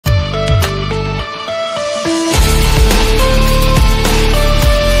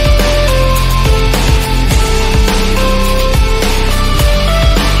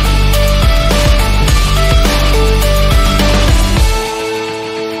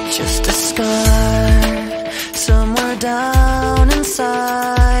Just a scar somewhere down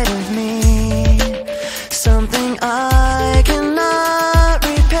inside of me, something I cannot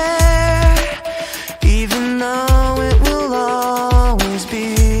repair, even though it will always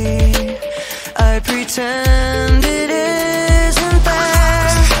be. I pretend it isn't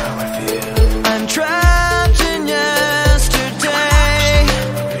there. I'm trapped in yesterday,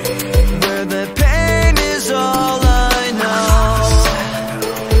 where the pain is all I know,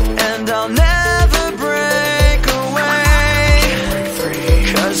 and I'll never break away.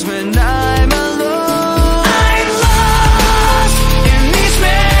 'Cause when I'm alone, I'm lost in these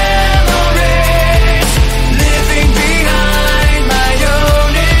memories, living behind my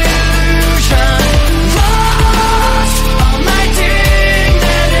own illusion. Lost all my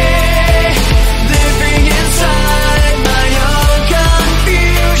dignity, living inside my own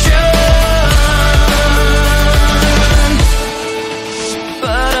confusion.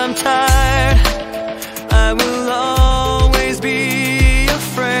 But I'm tired, I will always be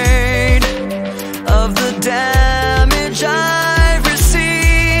afraid of the damage I've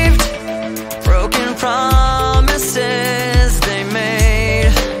received, broken promises they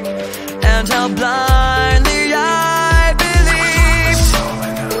made, and how blindly I believed.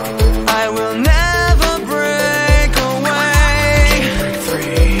 I will never break away,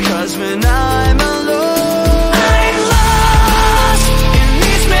 'cause when I'm alone, I'm lost in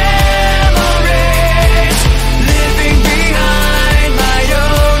these memories, living behind my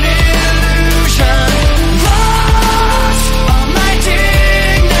own illusion. Lost all my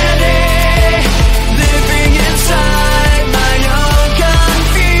dignity, living inside my own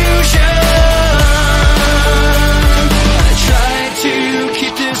confusion. I try to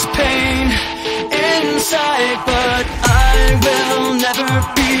keep this pain inside, but I will never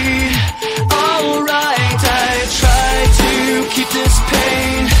be alright. I try to keep this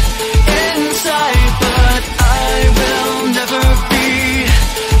pain inside, but I will never be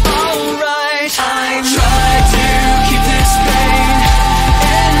alright. I try to keep this pain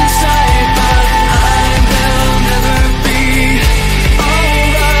inside, but I will never be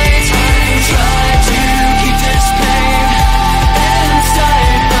alright. I try to keep this pain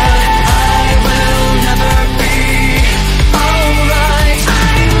inside, but I will never be alright.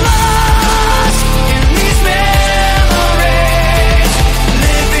 I'm lost in these memories,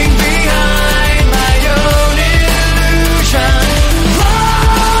 living behind my own illusion.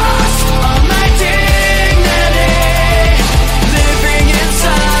 Lost all my dignity, living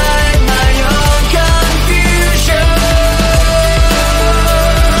inside my own confusion.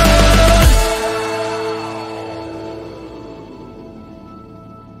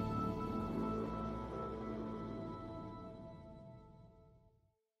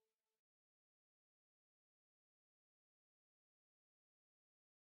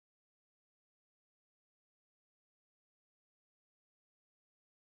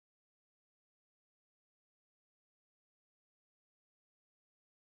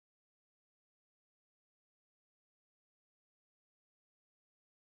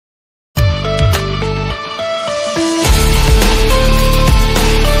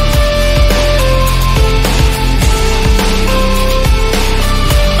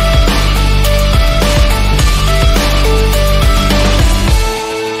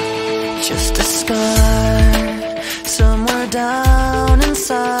 Just a scar somewhere down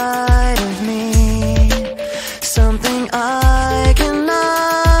inside of me, something I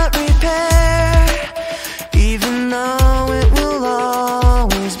cannot repair, even though it will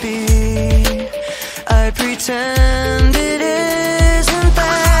always be. I pretend it isn't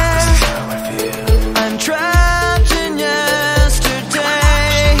there. I'm trapped in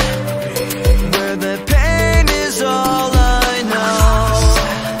yesterday, where the pain is all I know,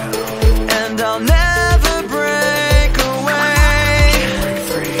 and I'll never break away.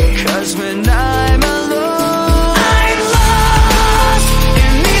 'Cause when I'm alone, I'm lost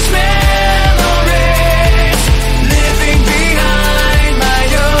in these memories, living behind my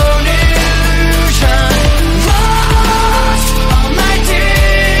own illusion. Lost all my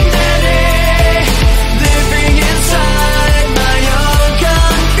dignity, living inside my own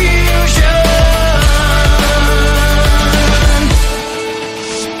confusion.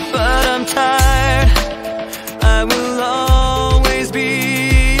 But I'm tired, I will always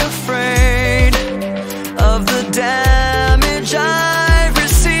be afraid of the damage I've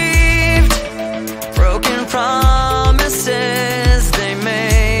received, broken promises they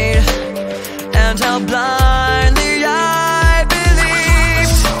made, and how blindly I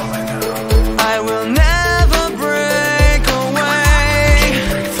believed. I will never break away,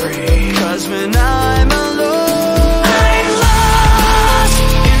 'cause when I'm alone, I'm lost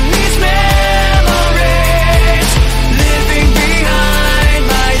in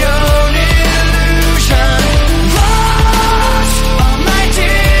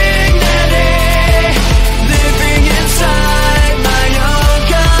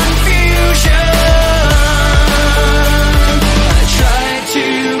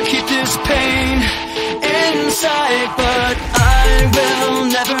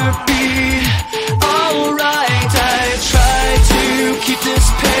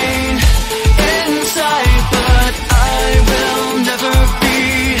pain inside, but I will never be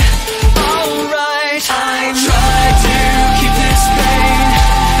alright. I try to keep this pain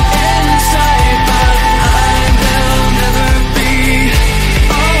inside, but I will never be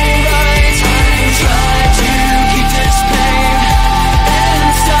alright. I try to keep this pain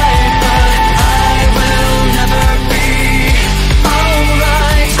inside, but I will never be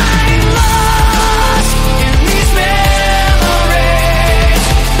alright. I'm lost in these memories,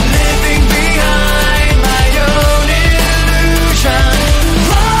 living behind my own illusion.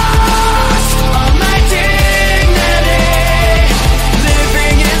 Lost all my dignity,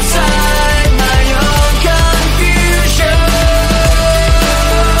 living inside my own confusion.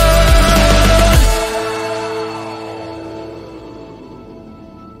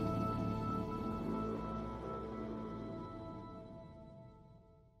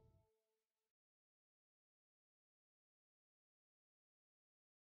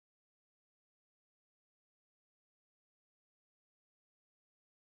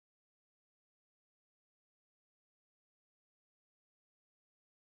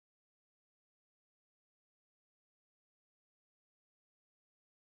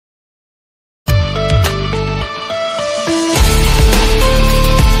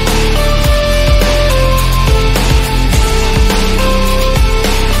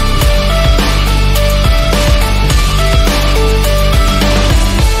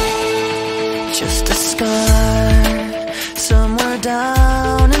 Just a scar somewhere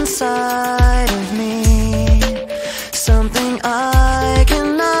down inside of me, something I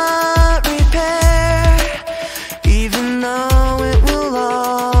cannot repair, even though it will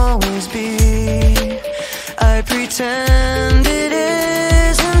always be. I pretend it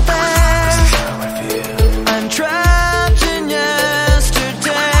isn't there. I'm trapped in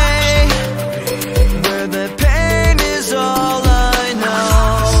yesterday, where the pain is all I know.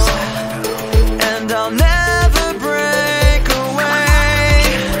 And I'll never break away,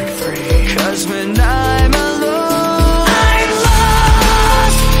 'cause when I'm alone, I'm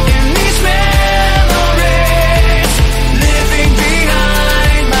lost in these memories, living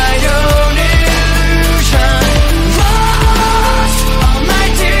behind my own illusion. Lost all my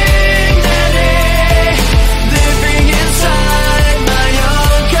dignity, living inside my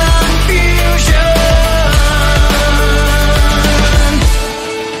own confusion.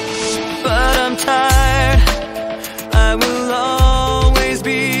 But I'm tired, I will always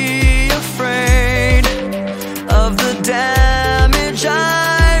be afraid of the damage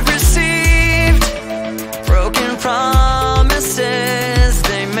I've received, broken promises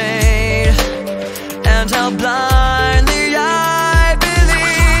they made, and how blindly I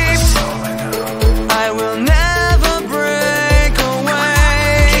believed. I will never break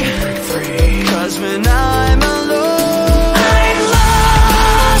away, 'cause when I'm alone, I'm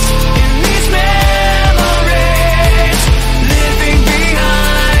lost in these memories, living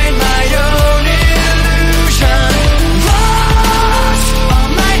behind my own illusion. Lost all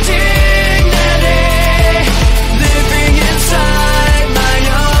my dignity, living inside my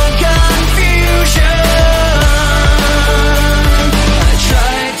own confusion. I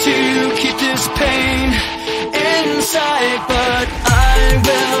try to keep this pain inside, but I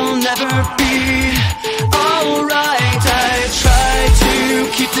will never be alright. I try to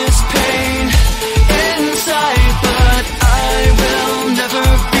keep this pain inside, but I will never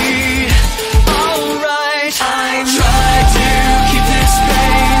be alright. I try to keep this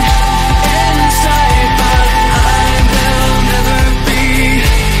pain inside, but I will never be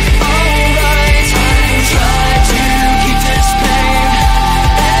alright. I try to keep this pain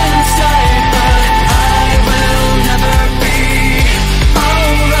inside, but I will never be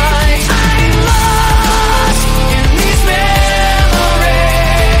alright. I'm lost in these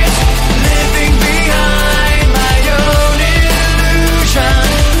memories,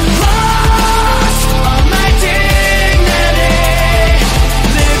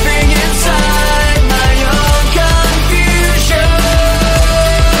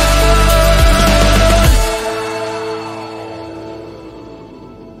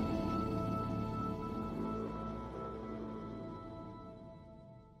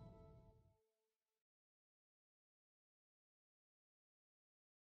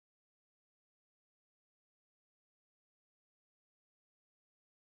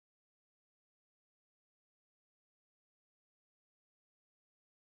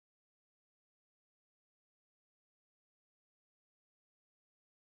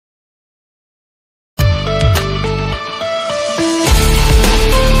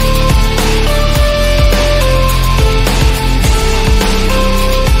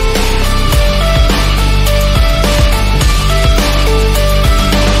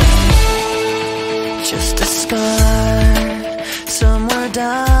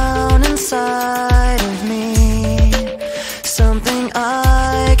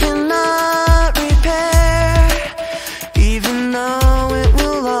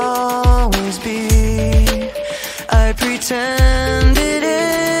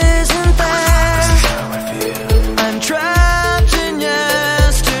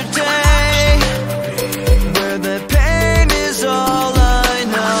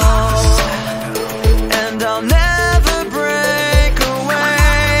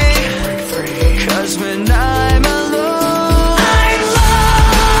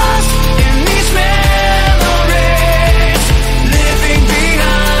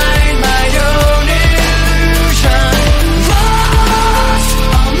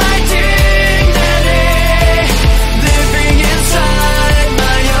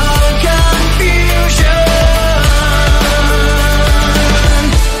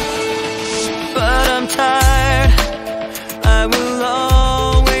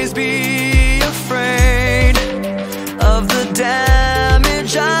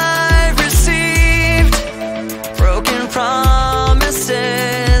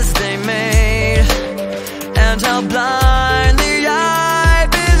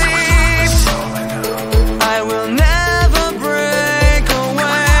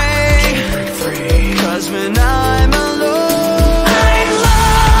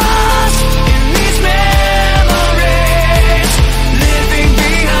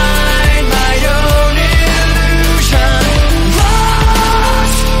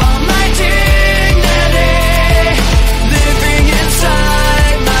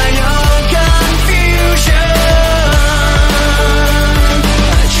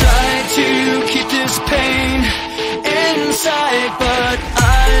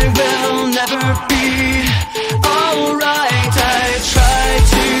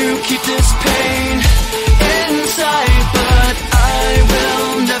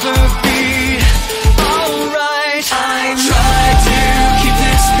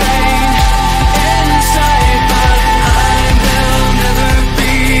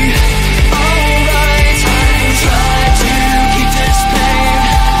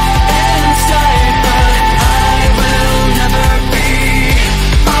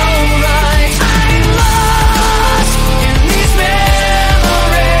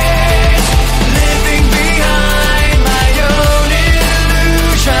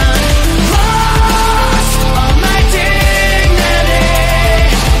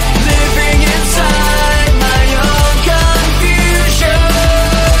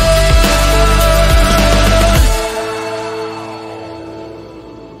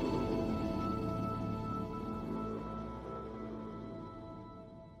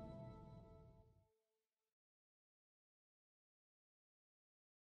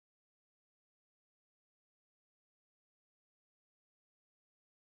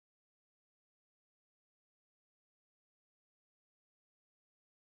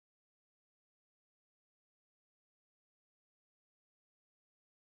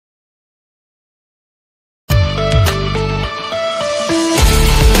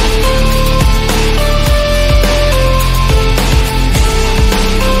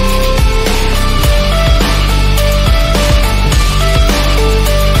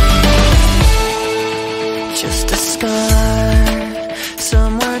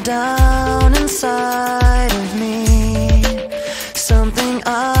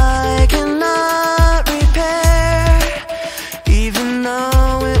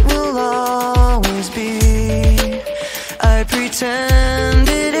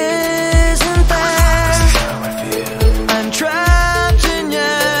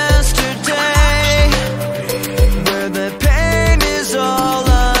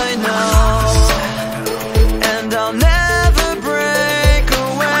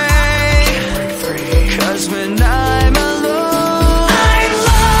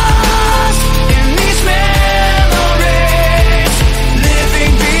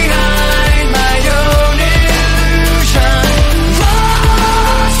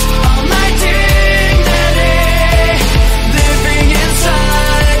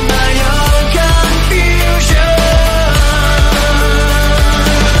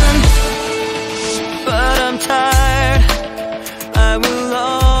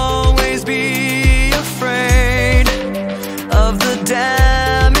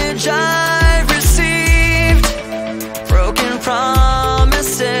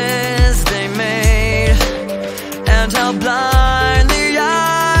 how blindly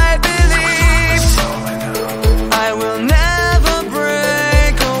I believe. I will never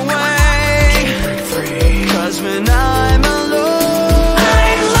break away, 'cause when I'm alone,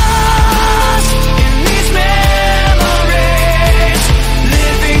 I'm lost in these memories,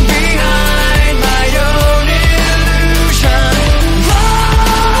 living behind my own illusion.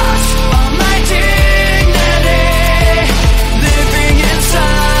 Lost all my dignity, living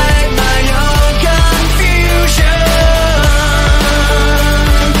inside my own confusion.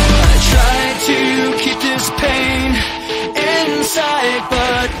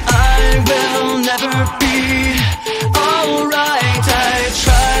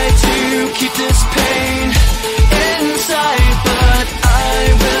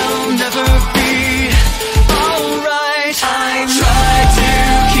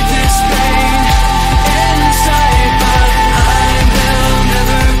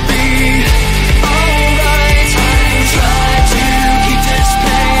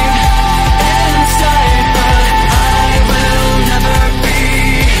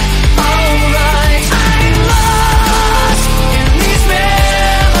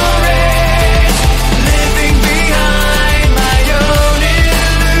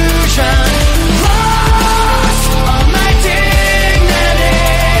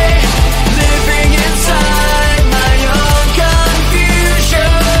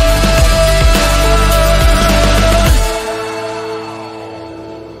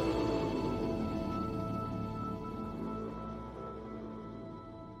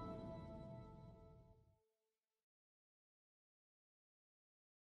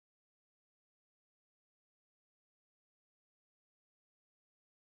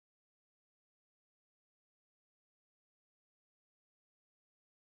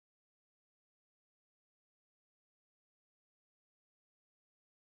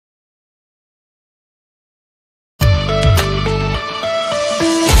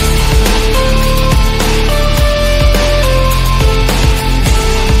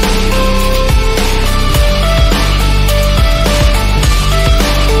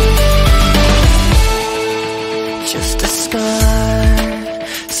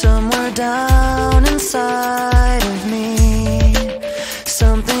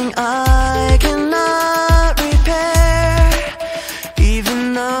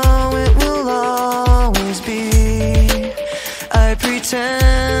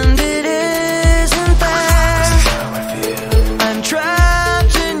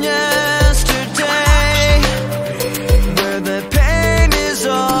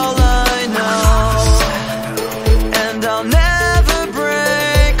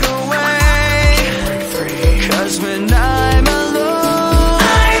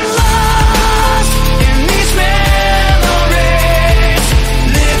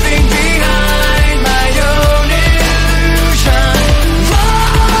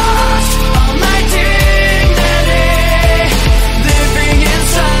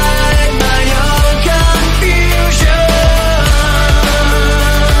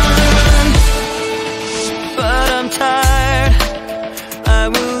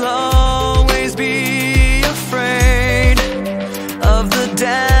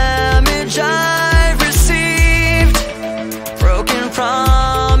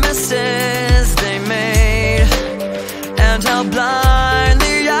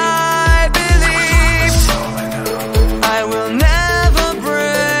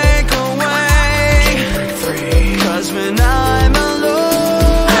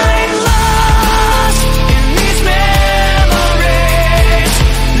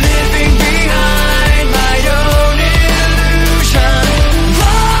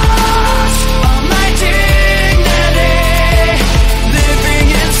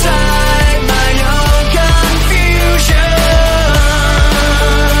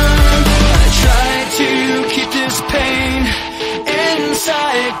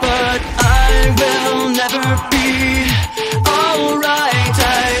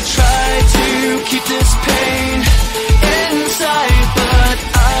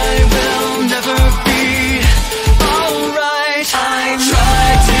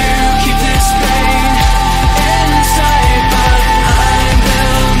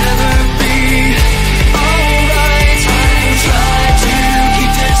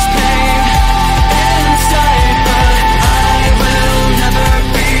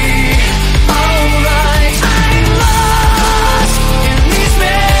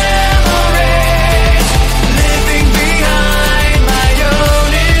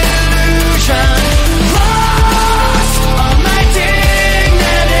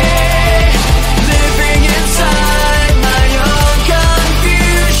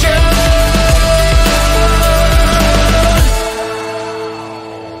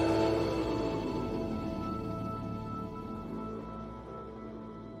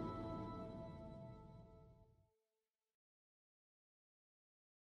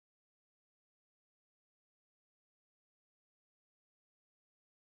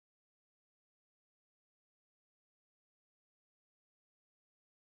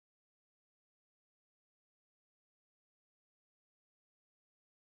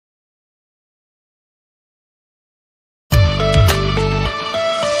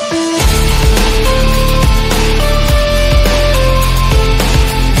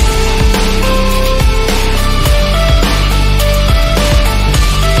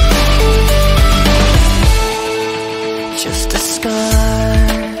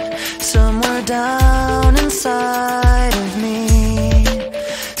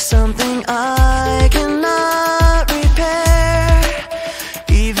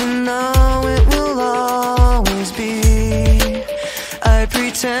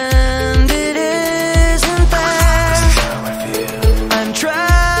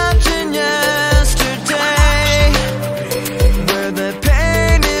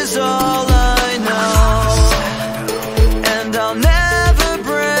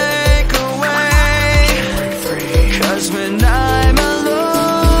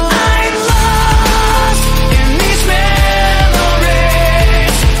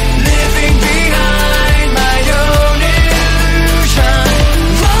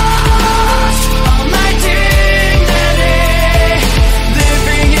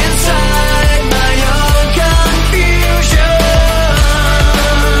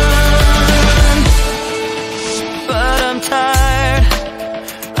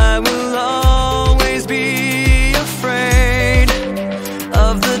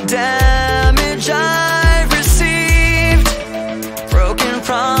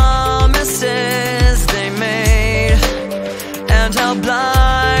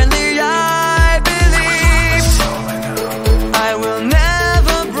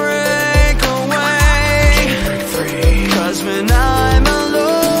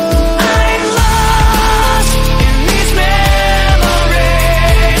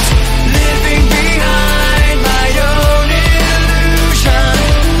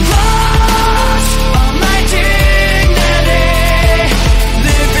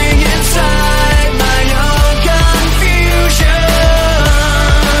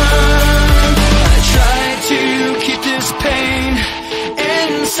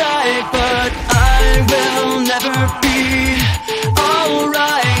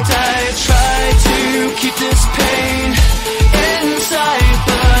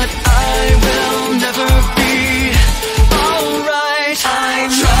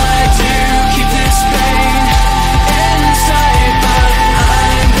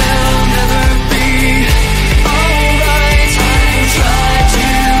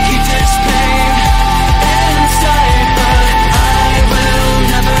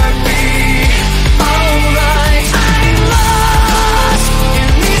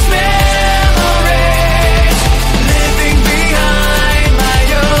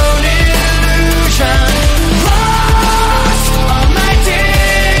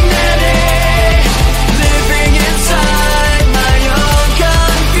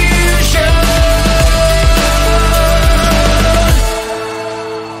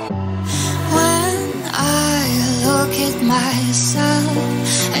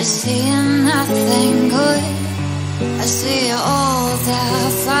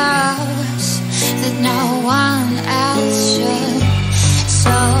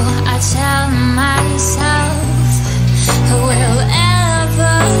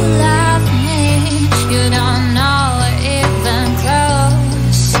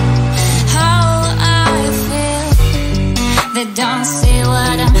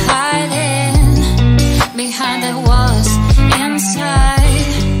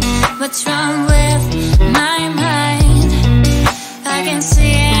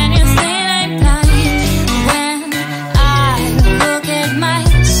 anything, I'm blind. When I look at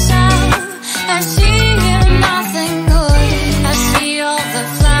myself, I see nothing good. I see all the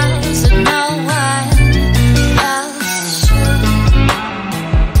flaws that no one else should.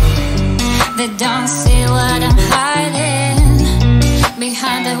 They don't see what I'm hiding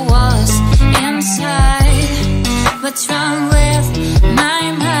behind the walls inside. What's wrong with my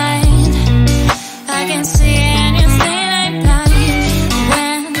mind? I can see anything, I'm blind.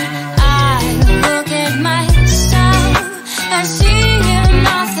 When I look at myself, I see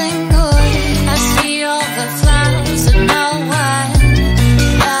nothing good. I see all the flaws that no one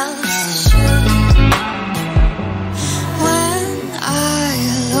else should. When I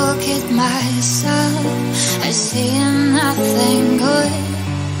look at myself, I see nothing good.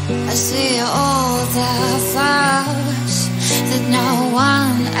 I see all the flaws that no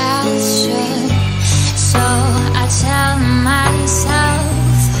one else should. So I tell myself,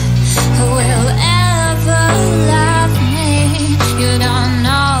 who will ever love me? You don't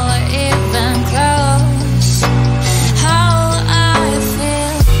know even close how I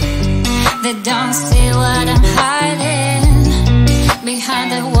feel. They don't see what I'm hiding behind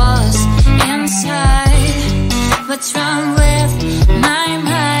the walls inside. What's wrong with my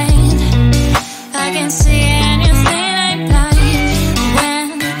mind? I can see anything, I'm blind. When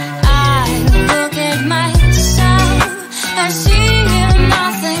I look at myself, I see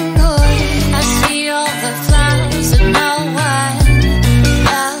nothing good. I see all the flaws that no one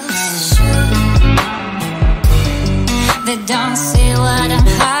else should. They don't see what I'm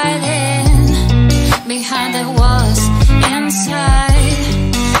hiding behind the walls inside.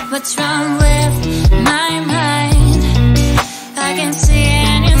 What's wrong